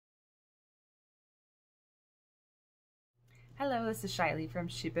Hello, this is Shiley from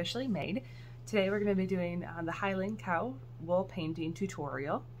Sheepishly Made. Today we're going to be doing the Highland cow wool painting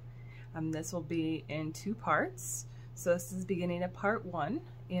tutorial. This will be in two parts. So this is the beginning of part 1,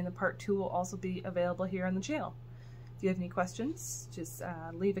 and the part 2 will also be available here on the channel. If you have any questions, just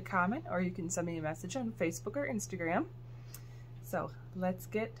leave a comment, or you can send me a message on Facebook or Instagram. So let's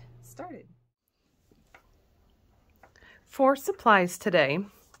get started. For supplies today,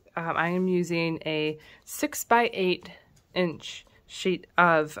 I am using a 6x8 inch sheet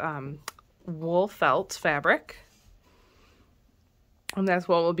of wool felt fabric, and that's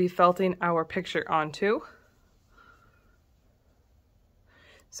what we'll be felting our picture onto.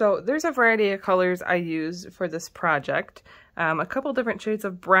 So there's a variety of colors I use for this project, a couple different shades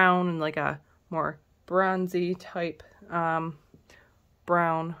of brown and like a more bronzy type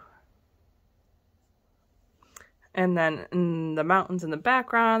brown. And then in the mountains in the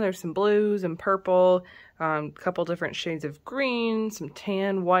background, there's some blues and purple, a couple different shades of green, some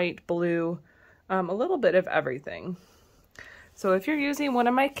tan, white, blue, a little bit of everything. So if you're using one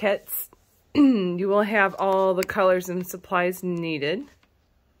of my kits, you will have all the colors and supplies needed.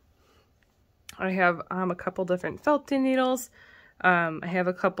 I have a couple different felting needles. I have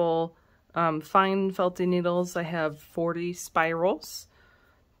a couple fine felting needles. I have 40 spirals.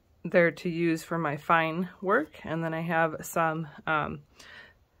 They're to use for my fine work, and then I have some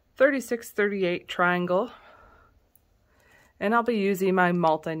 36-38 triangle, and I'll be using my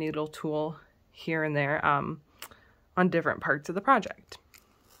multi-needle tool here and there on different parts of the project.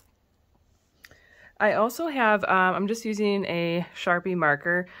 I also have, I'm just using a Sharpie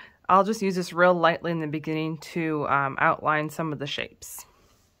marker. I'll just use this real lightly in the beginning to outline some of the shapes.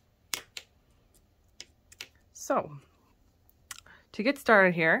 So, to get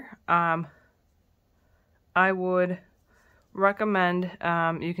started here, I would recommend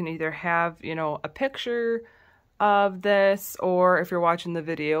you can either have, a picture of this, or if you're watching the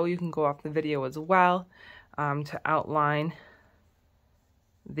video, you can go off the video as well to outline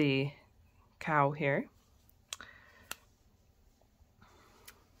the cow here.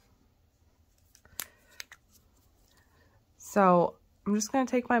 So I'm just going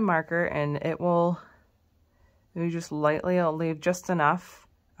to take my marker, and it will maybe just lightly, I'll leave just enough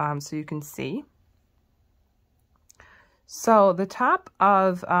so you can see. So the top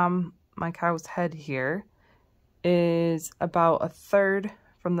of my cow's head here is about 1/3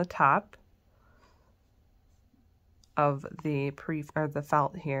 from the top of the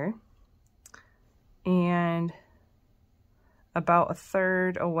felt here, and about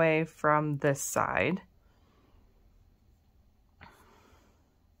 1/3 away from this side.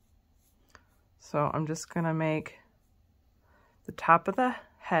 So I'm just going to make the top of the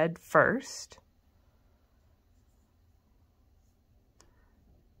head first,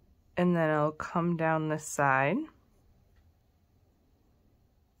 and then I'll come down this side.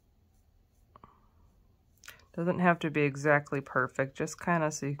 Doesn't have to be exactly perfect, just kind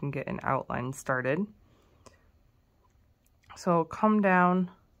of so you can get an outline started. So I'll come down,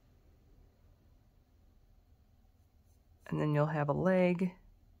 and then you'll have a leg.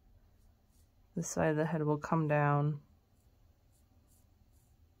 This side of the head will come down,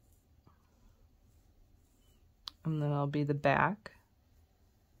 and then I'll be the back.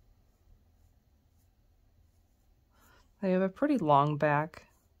 They have a pretty long back.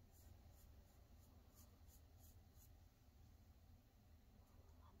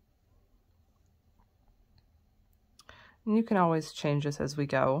 And you can always change this as we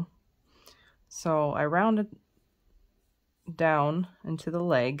go. So I rounded down into the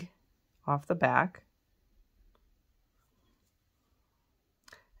leg off the back.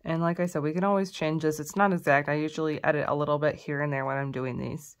 And like I said, we can always change this. It's not exact. I usually edit a little bit here and there when I'm doing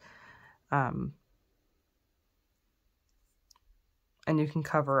these. And you can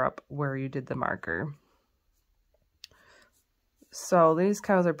cover up where you did the marker. So these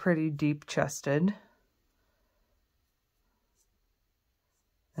cows are pretty deep chested.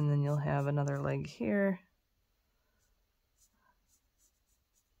 And then you'll have another leg here.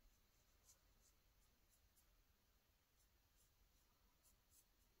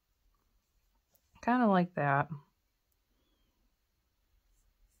 Kind of like that.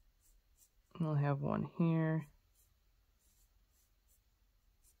 We'll have one here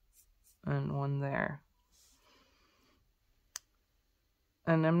and one there.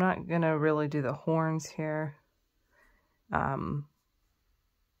 And I'm not going to really do the horns here.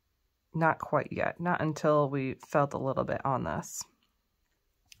 Not quite yet. Not until we felt a little bit on this.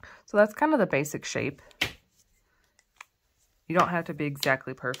 So that's kind of the basic shape. You don't have to be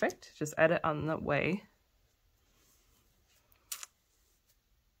exactly perfect. Just edit on the way.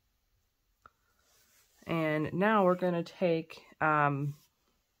 And now we're going to take a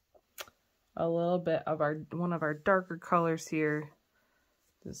little bit of one of our darker colors here,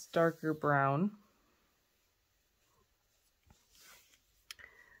 this darker brown.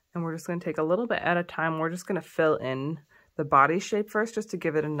 And we're just going to take a little bit at a time. We're just going to fill in the body shape first, just to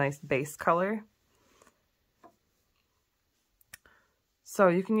give it a nice base color. So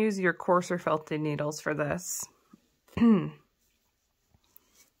you can use your coarser felted needles for this. And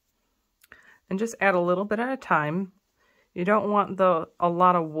just add a little bit at a time. You don't want a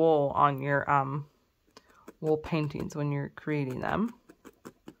lot of wool on your wool paintings when you're creating them.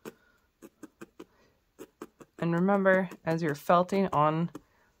 And remember, as you're felting on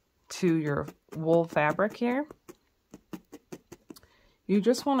to your wool fabric here, you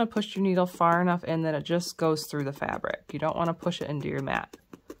just want to push your needle far enough in that it just goes through the fabric. You don't want to push it into your mat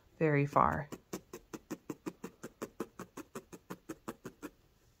very far.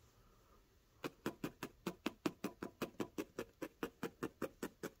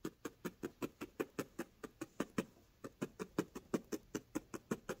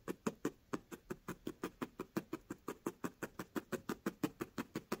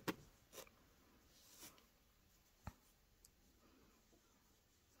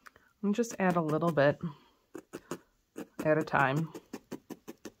 And just add a little bit at a time.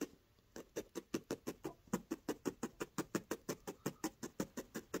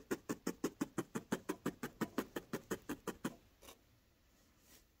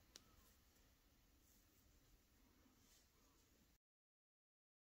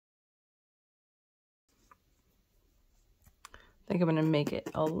 I think I'm going to make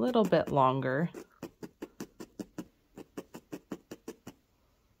it a little bit longer.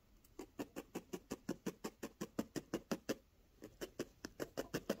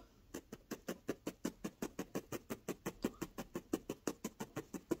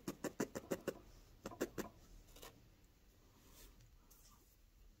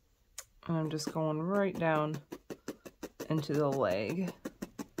 And I'm just going right down into the leg.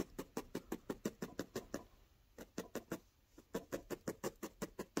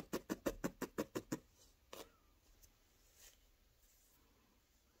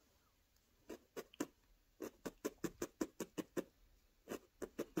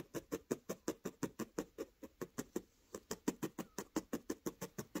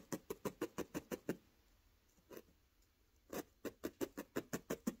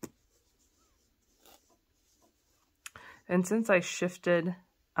 And since I shifted,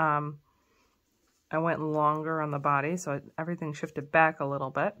 I went longer on the body, so everything shifted back a little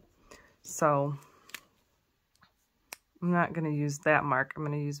bit. So I'm not going to use that mark. I'm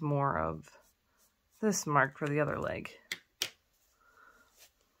going to use more of this mark for the other leg.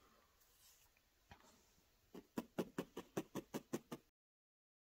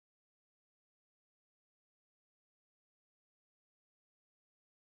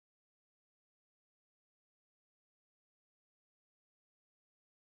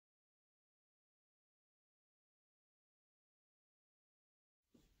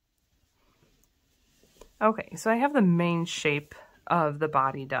 Okay, so I have the main shape of the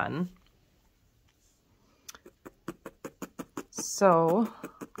body done. So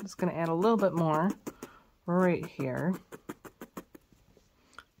I'm just going to add a little bit more right here.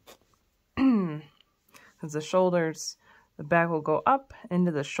 Because the shoulders, the back will go up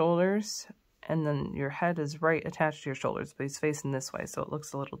into the shoulders, and then your head is right attached to your shoulders, but he's facing this way, so it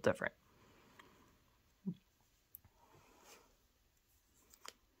looks a little different.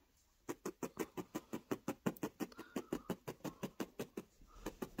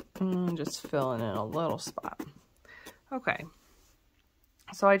 And just filling in a little spot. Okay,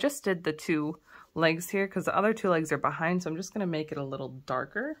 so I just did the two legs here because the other two legs are behind, so I'm just going to make it a little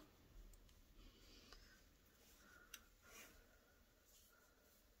darker.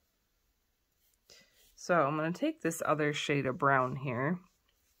 So I'm going to take this other shade of brown here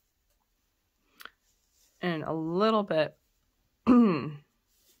and a little bit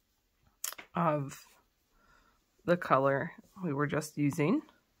of the color we were just using.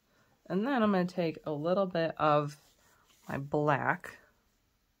 And then I'm going to take a little bit of my black,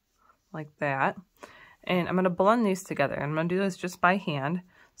 like that. And I'm going to blend these together. I'm going to do this just by hand.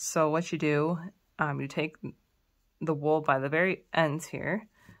 So what you do, you take the wool by the very ends here,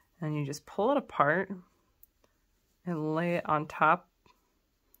 and you just pull it apart and lay it on top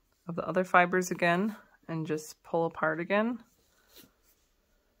of the other fibers again, and just pull apart again.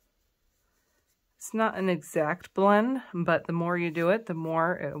 It's not an exact blend, but the more you do it, the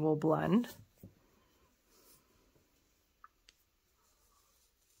more it will blend.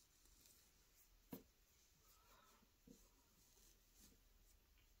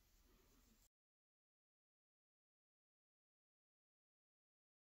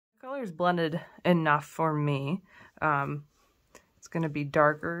 Color's blended enough for me. It's going to be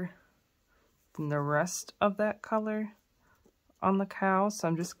darker than the rest of that color on the cow, so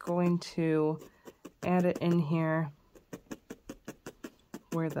I'm just going to add it in here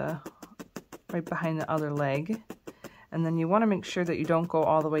where right behind the other leg. And then you want to make sure that you don't go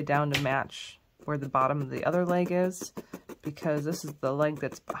all the way down to match where the bottom of the other leg is, because this is the leg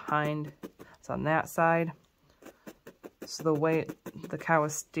that's behind. It's on that side. So the way the cow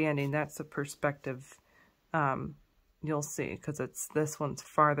is standing, that's the perspective you'll see, because this one's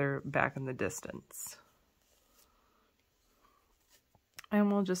farther back in the distance.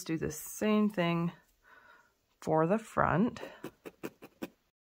 And we'll just do the same thing for the front.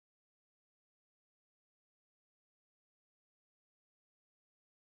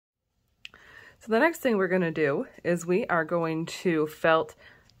 So the next thing we're going to do is we are going to felt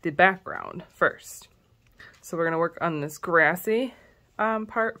the background first. So we're going to work on this grassy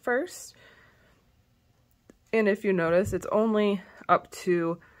part first. And if you notice, it's only up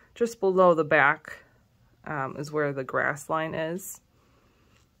to just below the back is where the grass line is.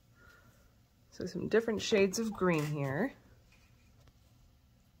 So some different shades of green here.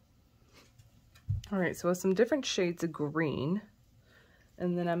 All right, so with some different shades of green,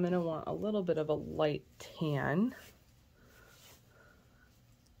 and then I'm going to want a little bit of a light tan.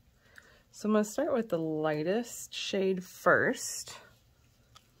 So I'm going to start with the lightest shade first,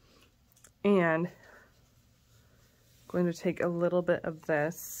 and I'm going to take a little bit of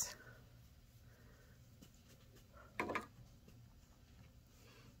this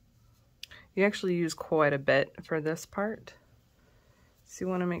You actually use quite a bit for this part, so you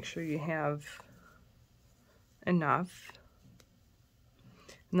want to make sure you have enough.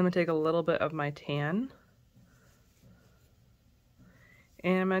 And then I'm going to take a little bit of my tan,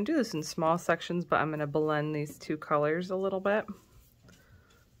 and I'm going to do this in small sections, but I'm going to blend these two colors a little bit.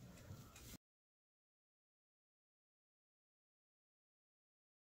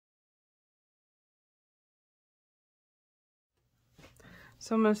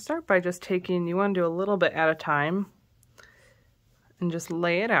 So I'm going to start by just taking, you want to do a little bit at a time and just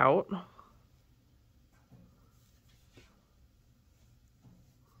lay it out.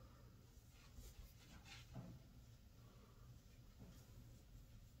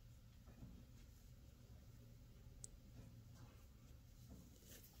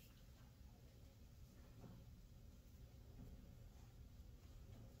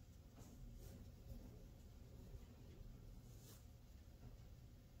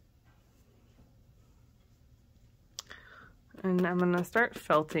 And I'm going to start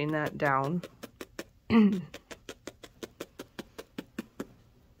felting that down.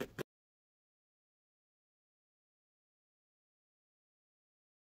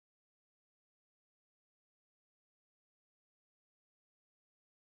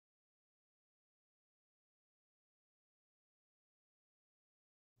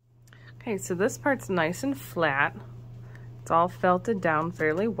 Okay, so this part's nice and flat. It's all felted down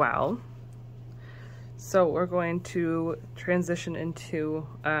fairly well. So we're going to transition into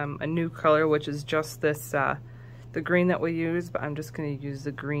a new color, which is just this, the green that we use, but I'm just going to use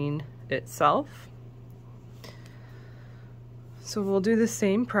the green itself. So we'll do the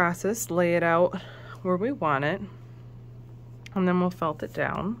same process, lay it out where we want it, and then we'll felt it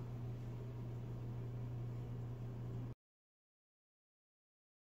down.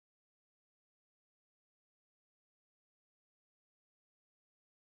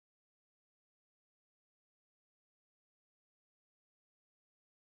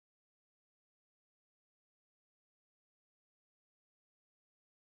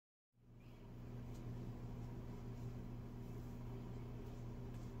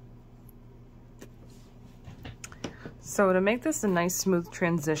 So to make this a nice smooth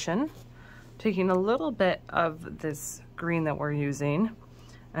transition, taking a little bit of this green that we're using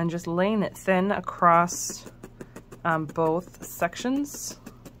and just laying it thin across both sections.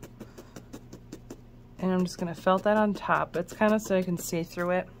 And I'm just going to felt that on top. It's kind of so I can see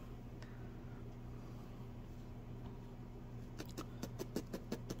through it.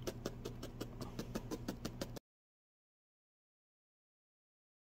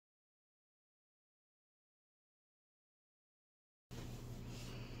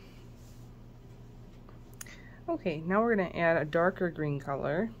 Okay, now we're going to add a darker green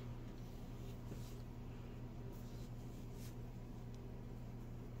color.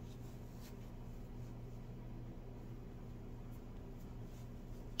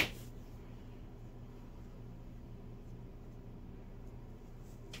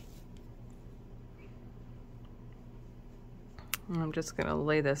 And I'm just going to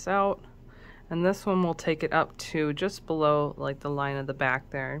lay this out, And this one will take it up to just below like the line of the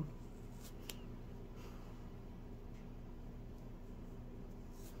back there.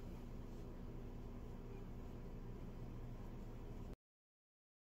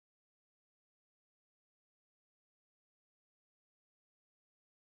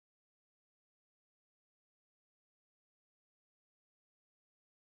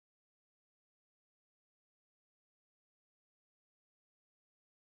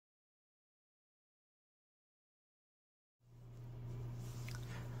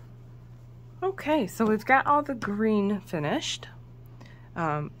 Okay, so we've got all the green finished.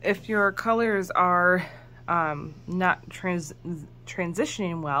 If your colors are not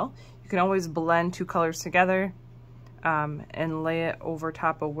transitioning well, you can always blend two colors together and lay it over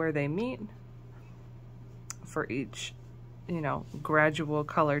top of where they meet for each, you know, gradual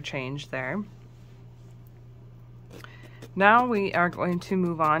color change there. Now we are going to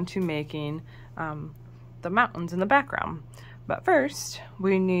move on to making the mountains in the background. But first,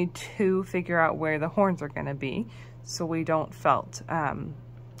 we need to figure out where the horns are going to be so we don't felt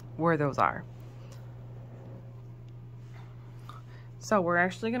where those are. So we're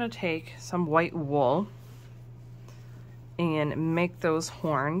actually going to take some white wool and make those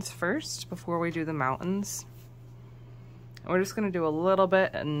horns first before we do the mountains. We're just going to do a little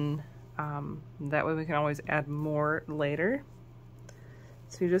bit, and that way we can always add more later.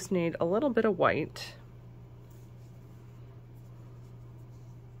 So you just need a little bit of white.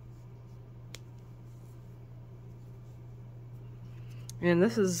 And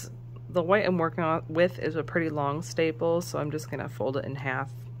this is, the white I'm working with is a pretty long staple, so I'm just gonna fold it in half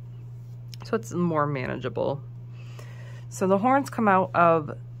so it's more manageable. So the horns come out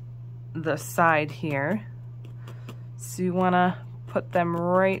of the side here. So you wanna put them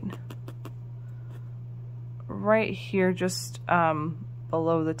right here, just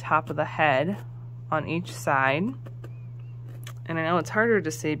below the top of the head on each side. And I know it's harder to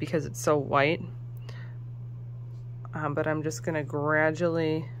see because it's so white. But I'm just going to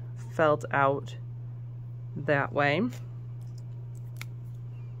gradually felt out that way.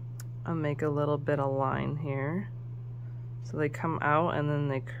 I'll make a little bit of line here. So they come out and then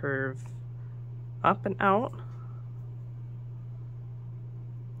they curve up and out.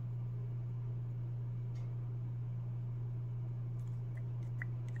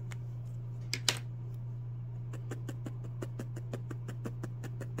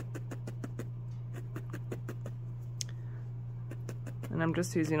 And I'm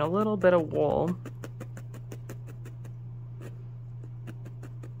just using a little bit of wool.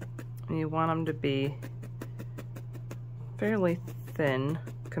 And you want them to be fairly thin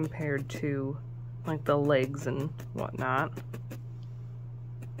compared to like the legs and whatnot.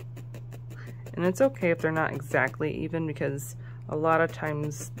 And it's okay if they're not exactly even, because a lot of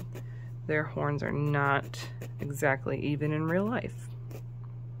times their horns are not exactly even in real life.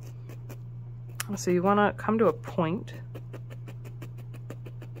 So you want to come to a point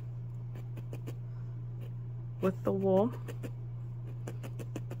with the wool.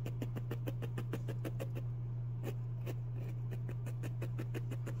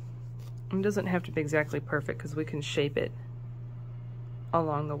 It doesn't have to be exactly perfect because we can shape it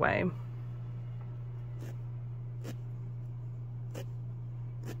along the way.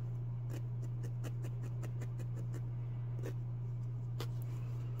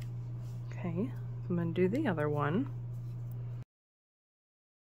 Okay, I'm going to do the other one.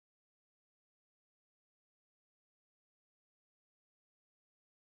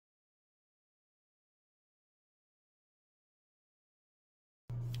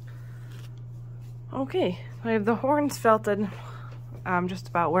 Okay, I have the horns felted just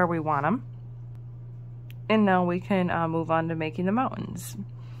about where we want them. And now we can move on to making the mountains.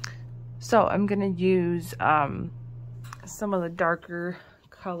 So I'm going to use some of the darker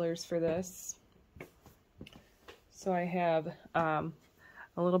colors for this. So I have a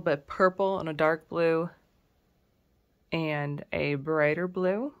little bit purple and a dark blue and a brighter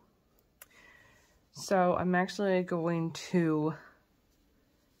blue. So I'm actually going to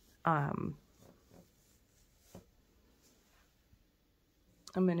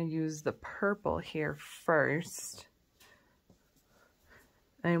I'm going to use the purple here first,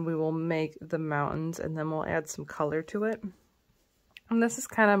 and we will make the mountains, and then we'll add some color to it. And this is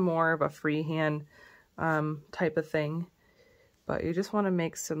kind of more of a freehand type of thing, but you just want to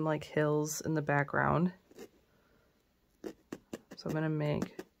make some like hills in the background. So I'm going to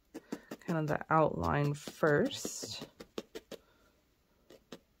make kind of the outline first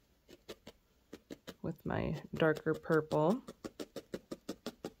with my darker purple.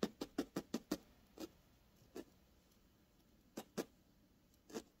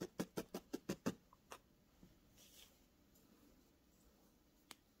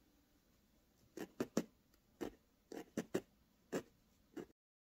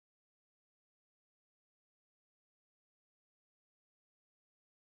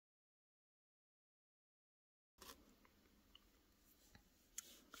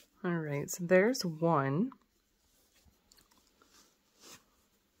 All right, so there's one.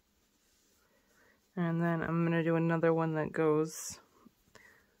 And then I'm going to do another one that goes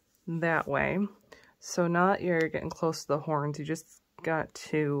that way. So now that you're getting close to the horns, you just got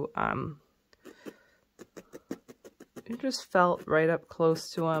to, you just felt right up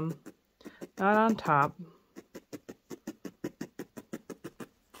close to them, not on top.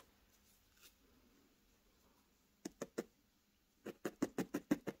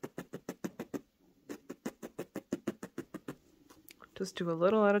 Just do a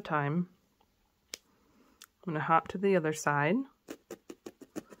little at a time. I'm going to hop to the other side.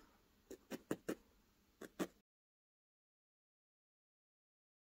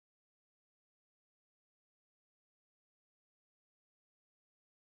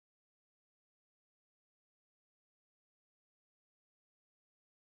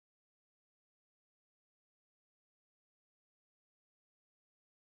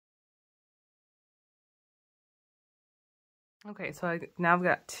 Okay, so now I've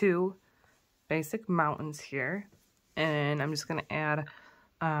got two basic mountains here, and I'm just going to add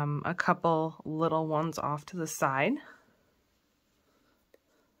a couple little ones off to the side.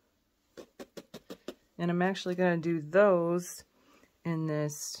 And I'm actually going to do those in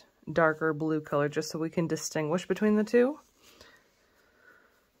this darker blue color just so we can distinguish between the two.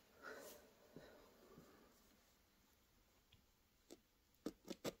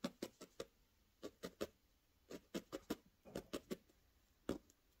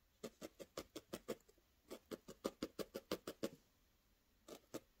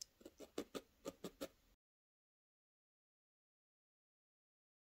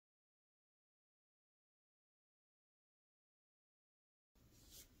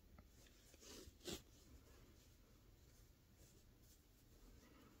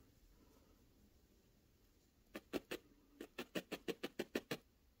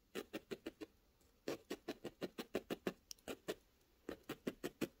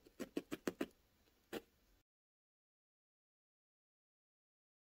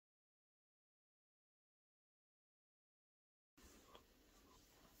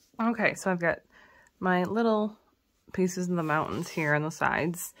 Okay, so I've got my little pieces of the mountains here on the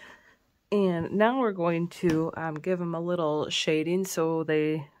sides. And now we're going to give them a little shading so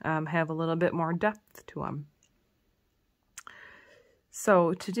they have a little bit more depth to them.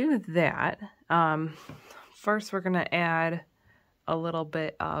 So to do that, first we're going to add a little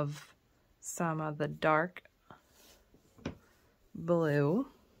bit of some of the dark blue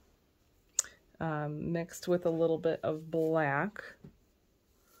mixed with a little bit of black.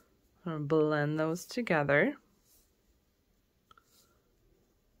 I'm going to blend those together.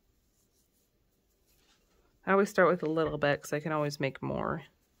 I always start with a little bit because I can always make more.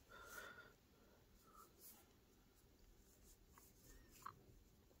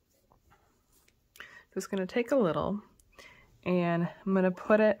 Just going to take a little and I'm going to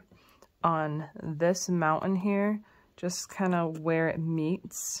put it on this mountain here, just kind of where it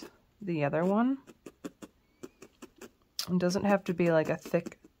meets the other one. It doesn't have to be like a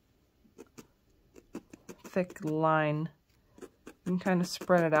thick line. You can kind of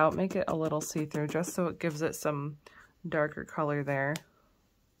spread it out, make it a little see-through just so it gives it some darker color there.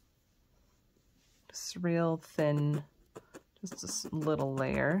 Just real thin, just a little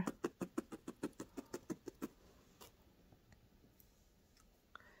layer.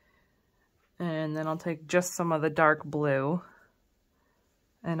 And then I'll take just some of the dark blue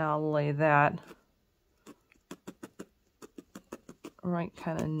and I'll lay that right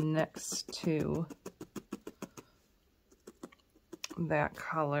kind of next to that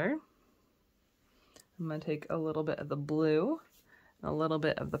color. I'm going to take a little bit of the blue, a little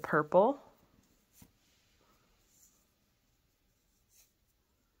bit of the purple.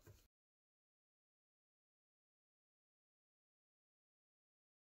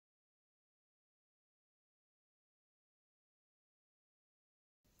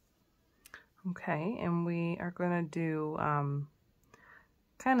 Okay, and we are going to do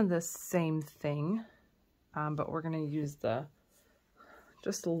kind of the same thing, but we're going to use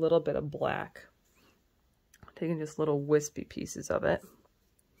just a little bit of black. Taking just little wispy pieces of it.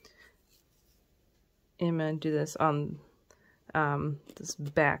 I'm going to do this on this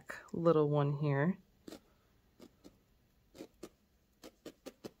back little one here.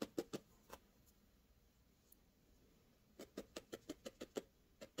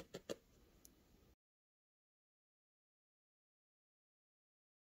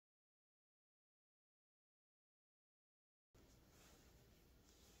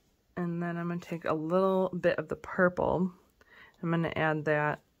 And then I'm going to take a little bit of the purple. I'm going to add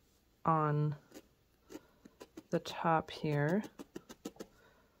that on the top here.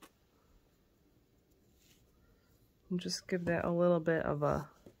 And just give that a little bit of a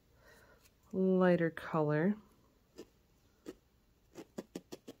lighter color.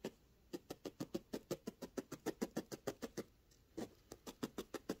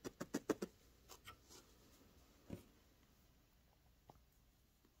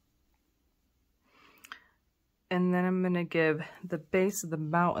 And then I'm going to give the base of the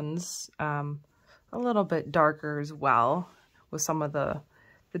mountains a little bit darker as well, with some of the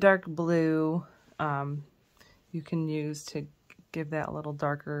dark blue you can use to give that a little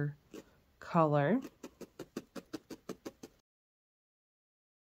darker color.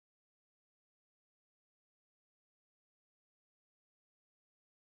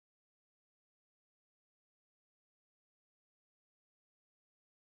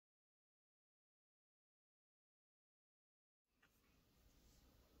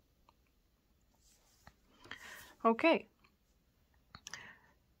 Okay,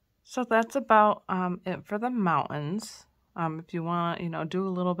 so that's about it for the mountains. If you want to, do a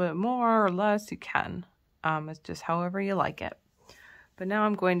little bit more or less, you can. It's just however you like it. But now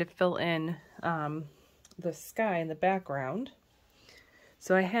I'm going to fill in the sky in the background.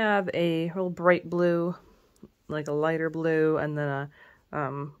 So I have a real bright blue, like a lighter blue, and then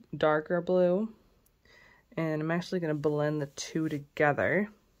a darker blue. And I'm actually going to blend the two together.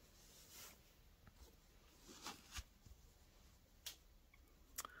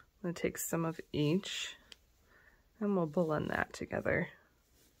 I'm going to take some of each and we'll blend that together.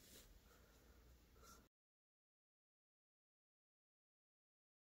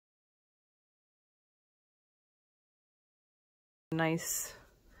 Nice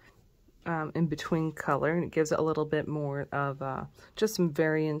in between color, and it gives it a little bit more of just some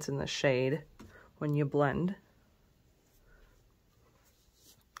variance in the shade when you blend.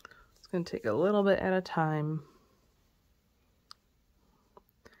 It's going to take a little bit at a time.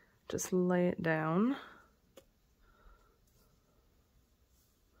 Just lay it down.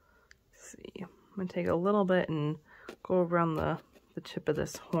 Let's see, I'm going to take a little bit and go around the tip of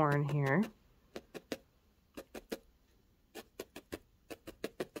this horn here.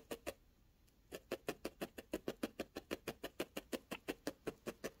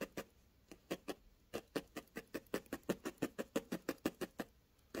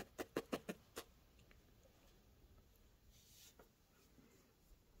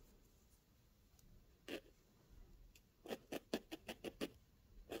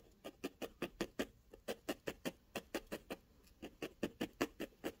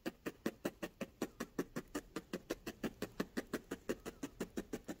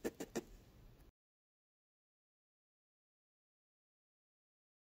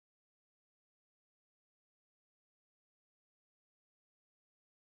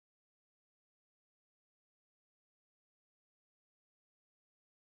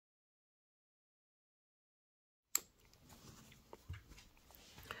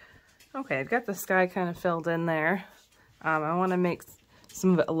 Okay, I've got the sky kind of filled in there. I want to make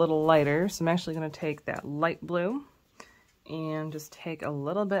some of it a little lighter, so I'm actually going to take that light blue and just take a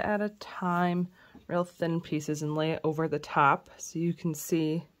little bit at a time, real thin pieces, and lay it over the top so you can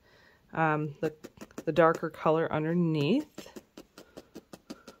see the darker color underneath.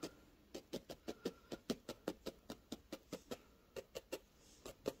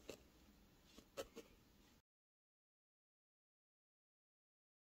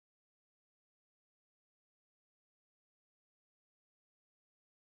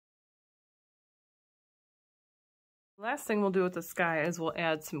 Last thing we'll do with the sky is we'll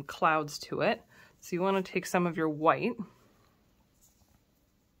add some clouds to it. So you want to take some of your white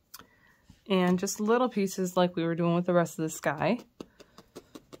and just little pieces like we were doing with the rest of the sky.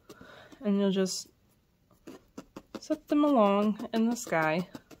 And you'll just set them along in the sky,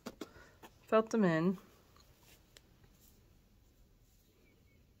 fill them in.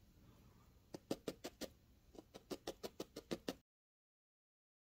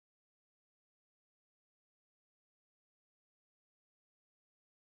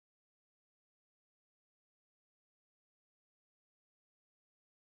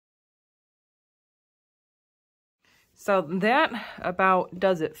 So that about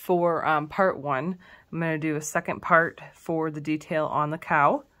does it for part one. I'm going to do a second part for the detail on the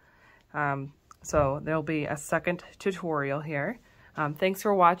cow. So there'll be a second tutorial here. Thanks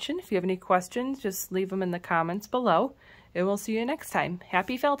for watching. If you have any questions, just leave them in the comments below. And we'll see you next time.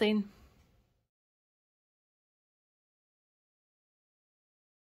 Happy felting!